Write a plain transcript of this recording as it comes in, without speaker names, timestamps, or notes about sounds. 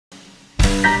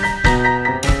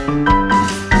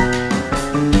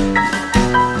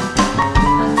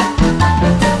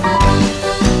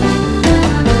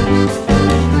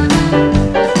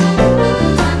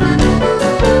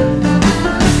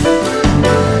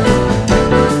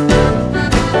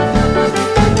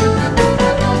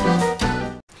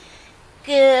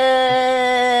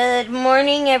Good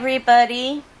morning,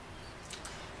 everybody.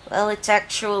 Well, it's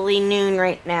actually noon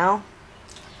right now.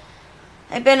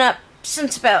 I've been up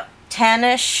since about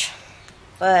 10-ish,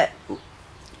 but...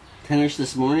 10-ish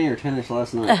this morning or 10-ish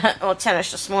last night? Well,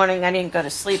 10-ish this morning. I didn't go to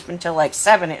sleep until like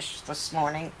 7-ish this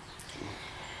morning.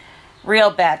 Real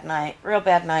bad night. Real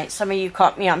bad night. Some of you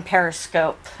caught me on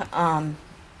Periscope. I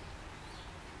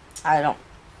don't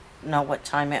know what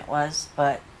time it was,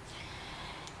 but...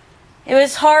 it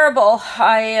was horrible.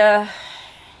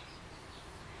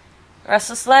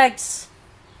 Restless legs.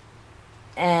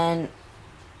 And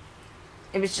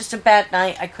it was just a bad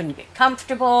night. I couldn't get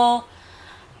comfortable.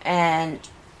 And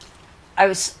I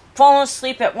was falling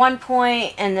asleep at one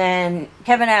point. And then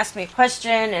Kevin asked me a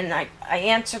question. And I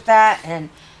answered that. And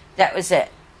that was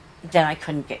it. Then I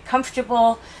couldn't get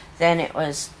comfortable. Then it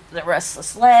was the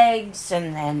restless legs.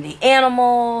 And then the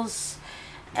animals.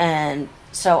 And...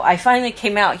 so I finally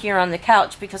came out here on the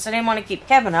couch because I didn't want to keep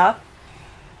Kevin up.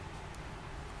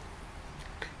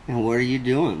 And what are you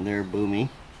doing there, Boomy?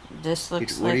 This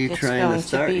looks like it's going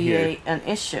to be an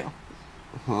issue.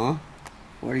 Huh?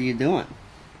 What are you doing?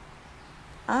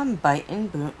 I'm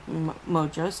biting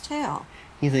Mojo's tail.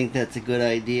 You think that's a good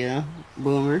idea,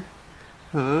 Boomer?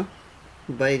 Huh?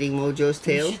 Biting Mojo's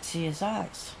tail? You should see his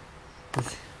eyes.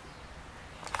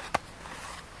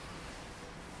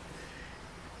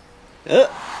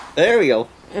 Oh, there we go.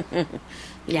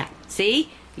 Yeah,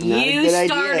 see? Not you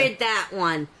started that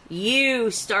one.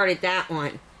 You started that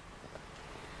one.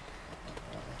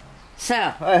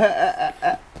 So.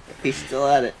 He's still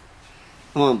at it.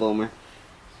 Come on, Boomer.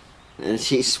 And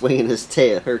she's swinging her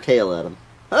tail at him.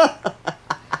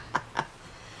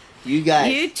 You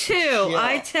guys. You too, yeah.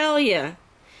 I tell you.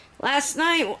 Last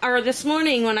night, or this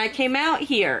morning when I came out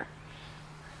here,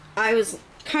 I was...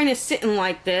 kind of sitting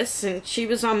like this, and she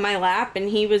was on my lap and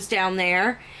he was down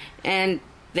there, and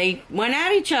they went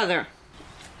at each other.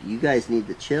 You guys need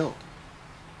to chill.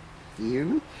 You hear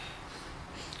me?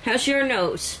 How's your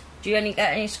nose? Do you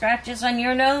got any scratches on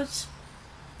your nose?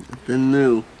 Nothing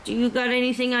new. Do you got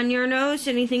anything on your nose?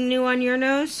 Anything new on your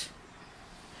nose?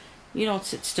 You don't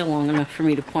sit still long enough for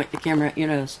me to point the camera at your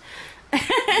nose.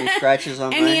 Any scratches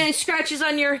on any scratches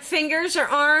on your fingers or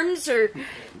arms or?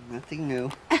 Nothing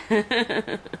new.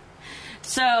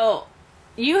 So,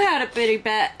 you had a pretty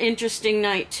interesting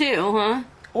night too, huh?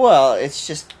 Well, it's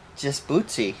just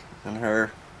Bootsy and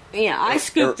her... yeah, I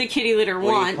scooped the kitty litter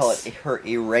once. What do you call it? Her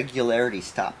irregularity.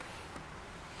 Stop.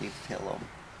 Leave the tail alone.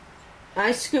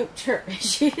 I scooped her.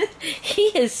 He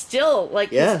is still,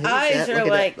 like, his eyes are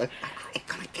like... Look, I'm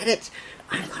gonna get it.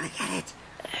 I'm gonna get it.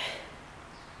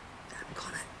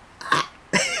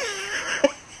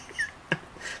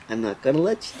 I'm not gonna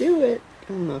let you do it.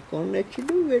 I'm not gonna let you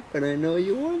do it, but I know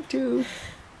you want to.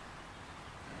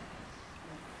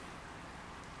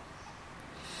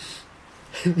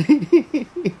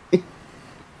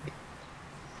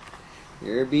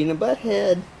 You're being a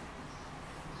butthead.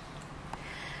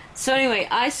 So anyway,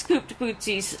 I scooped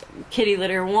Bootsy's kitty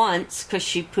litter once because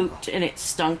she pooped and it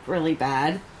stunk really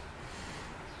bad.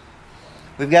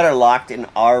 We've got her locked in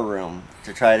our room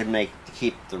to try to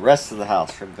keep the rest of the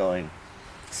house from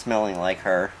smelling like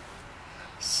her.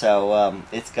 So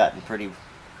it's gotten pretty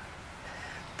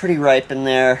ripe in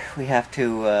there. We have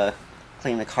to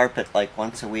clean the carpet like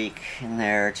once a week in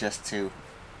there just to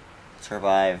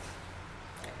survive.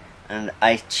 And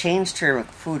I changed her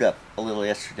food up a little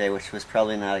yesterday, which was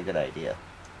probably not a good idea.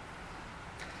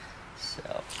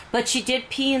 So. But she did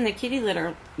pee in the kitty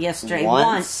litter yesterday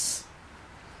once.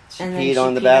 She peed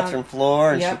on the bathroom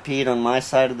floor, and yep. she peed on my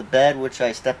side of the bed, which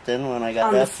I stepped in when I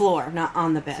got on the floor, not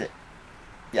on the bed.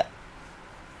 Yeah.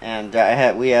 And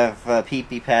we have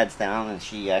pee-pee pads down, and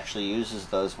she actually uses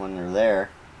those when they're there.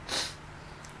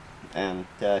 And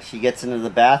she gets into the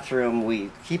bathroom.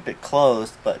 We keep it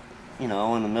closed, but, you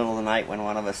know, in the middle of the night when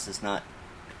one of us is not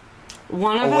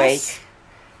awake.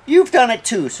 You've done it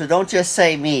too, so don't just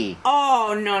say me.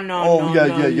 Oh, no.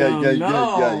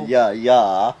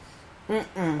 Yeah.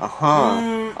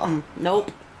 Uh-huh.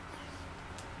 Nope.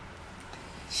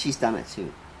 She's done it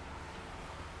too.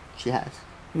 She has.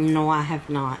 No, I have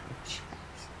not. She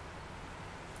has.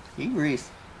 He agrees.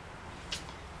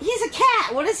 He's a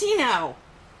cat. What does he know?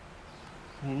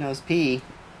 He knows pee.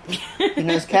 He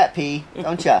knows cat pee,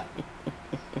 don't ya?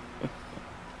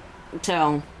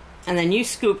 So, and then you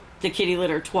scooped the kitty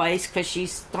litter twice because she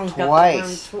stunk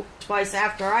Twice. up the room twice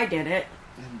after I did it.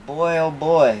 Boy, oh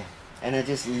boy. And it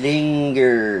just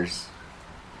lingers.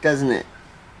 Doesn't it?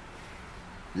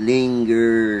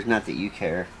 Lingers. Not that you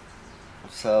care.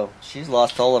 So, she's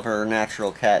lost all of her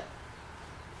natural cat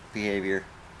behavior.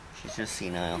 She's just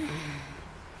senile.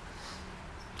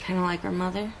 Kind of like her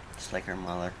mother. Just like her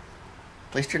mother.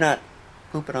 At least you're not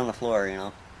pooping on the floor, you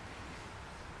know.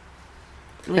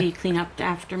 Will you clean up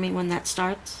after me when that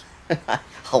starts?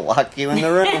 I'll lock you in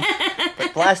the room.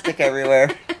 Put plastic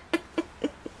everywhere.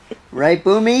 Right,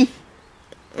 Boomy?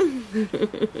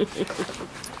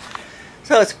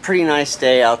 So it's a pretty nice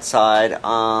day outside.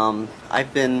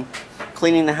 I've been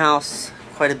cleaning the house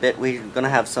quite a bit. We're going to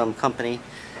have some company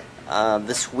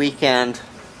this weekend.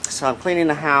 So I'm cleaning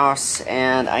the house,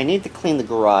 and I need to clean the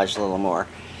garage a little more.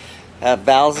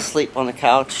 Val's asleep on the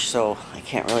couch, so I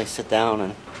can't really sit down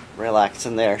and relax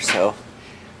in there. So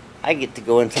I get to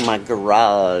go into my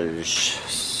garage.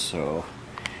 So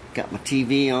got my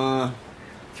TV on,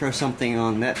 throw something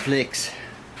on Netflix,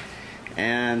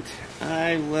 and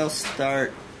I will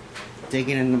start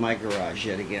digging into my garage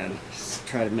yet again. Just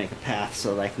try to make a path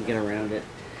so that I can get around it.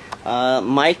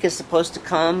 Mike is supposed to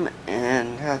come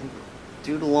and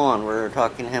do the lawn. We're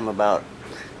talking to him about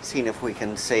seeing if we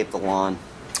can save the lawn.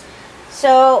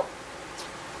 So,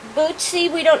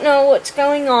 Bootsy, we don't know what's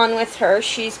going on with her.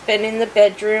 She's been in the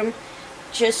bedroom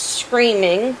just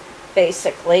screaming,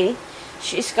 basically.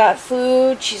 She's got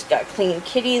food, she's got clean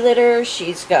kitty litter,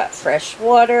 she's got fresh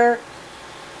water.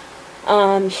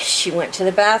 She went to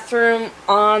the bathroom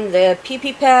on the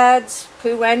pee-pee pads,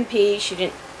 poo and pee. She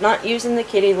didn't, not using the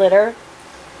kitty litter.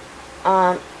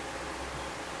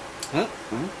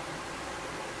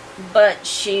 But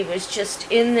she was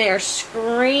just in there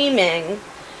screaming.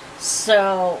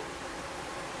 So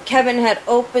Kevin had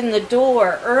opened the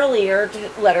door earlier to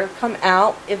let her come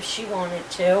out if she wanted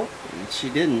to. And she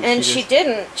didn't. And she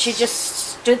didn't. She just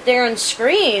stood there and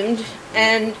screamed.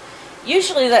 And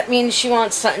usually that means she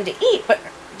wants something to eat, but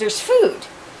there's food.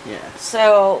 Yeah.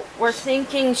 So we're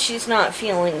thinking she's not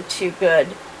feeling too good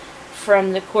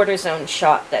from the cortisone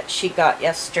shot that she got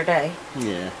yesterday.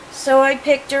 Yeah. So I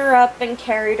picked her up and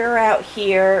carried her out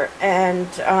here, and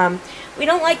we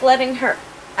don't like letting her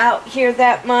out here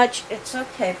that much. It's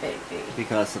okay, baby.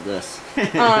 Because of this.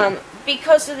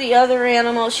 Because of the other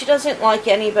animals, she doesn't like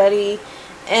anybody,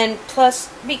 and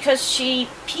plus because she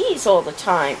pees all the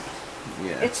time.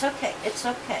 Yeah. It's okay. It's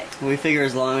okay. We figure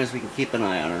as long as we can keep an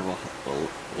eye on her, we'll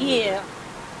Yeah.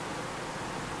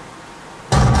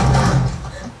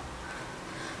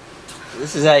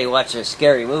 This is how you watch a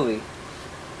scary movie.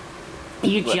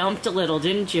 You jumped a little,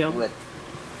 didn't you? With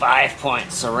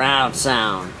 5-point surround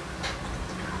sound.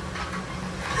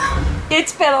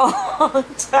 It's been a long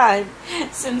time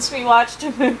since we watched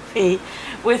a movie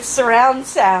with surround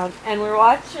sound, and we're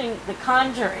watching The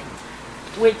Conjuring,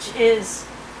 which is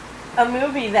a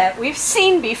movie that we've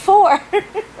seen before.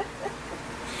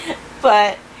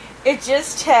 But it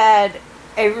just had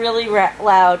a really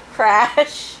loud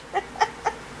crash.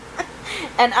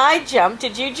 And I jumped.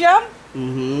 Did you jump?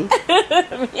 Mm-hmm.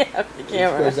 Yeah, the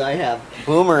camera. Because I have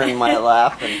Boomer in my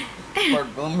lap, and poor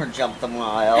Boomer jumped a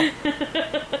mile.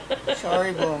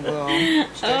 Sorry, Boom Boom.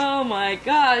 Oh my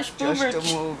gosh, Boomer.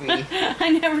 Just a movie.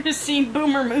 I never seen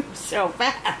Boomer move so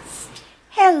fast.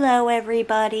 Hello,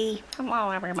 everybody. Hello,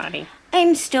 everybody.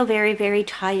 I'm still very, very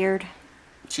tired.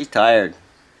 She's tired.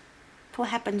 What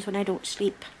happens when I don't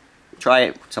sleep? Try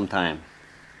it sometime.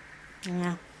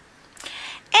 Yeah.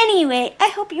 Anyway, I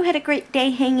hope you had a great day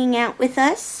hanging out with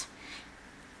us.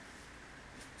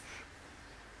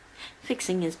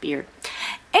 Fixing his beard.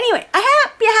 Anyway, I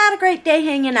hope you had a great day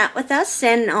hanging out with us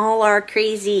and all our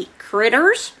crazy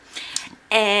critters.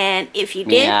 And if you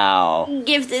did, Meow.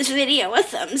 give this video a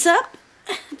thumbs up.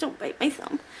 Don't bite my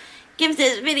thumb. Give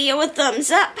this video a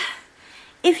thumbs up.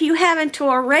 If you haven't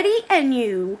already and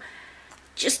you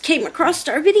just came across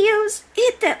our videos,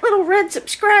 hit that little red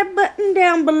subscribe button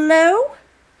down below.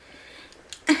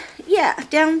 Yeah,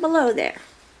 down below there.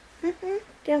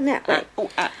 Down that way.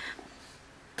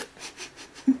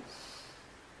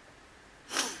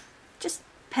 Just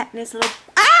patting his little...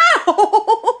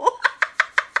 Ow!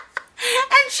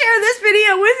 And share this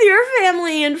video with your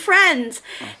family and friends.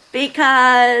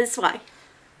 Because, why?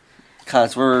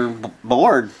 Because we're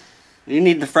bored. You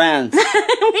need the friends.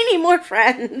 We need more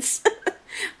friends.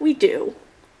 We do.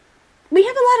 We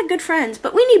have a lot of good friends,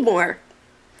 but we need more.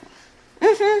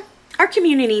 Our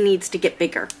community needs to get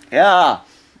bigger. Yeah.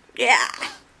 Yeah.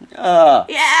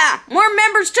 Yeah. More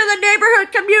members to the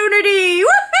neighborhood community. Woohoo!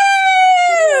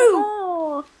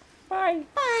 Oh, bye.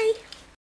 Bye.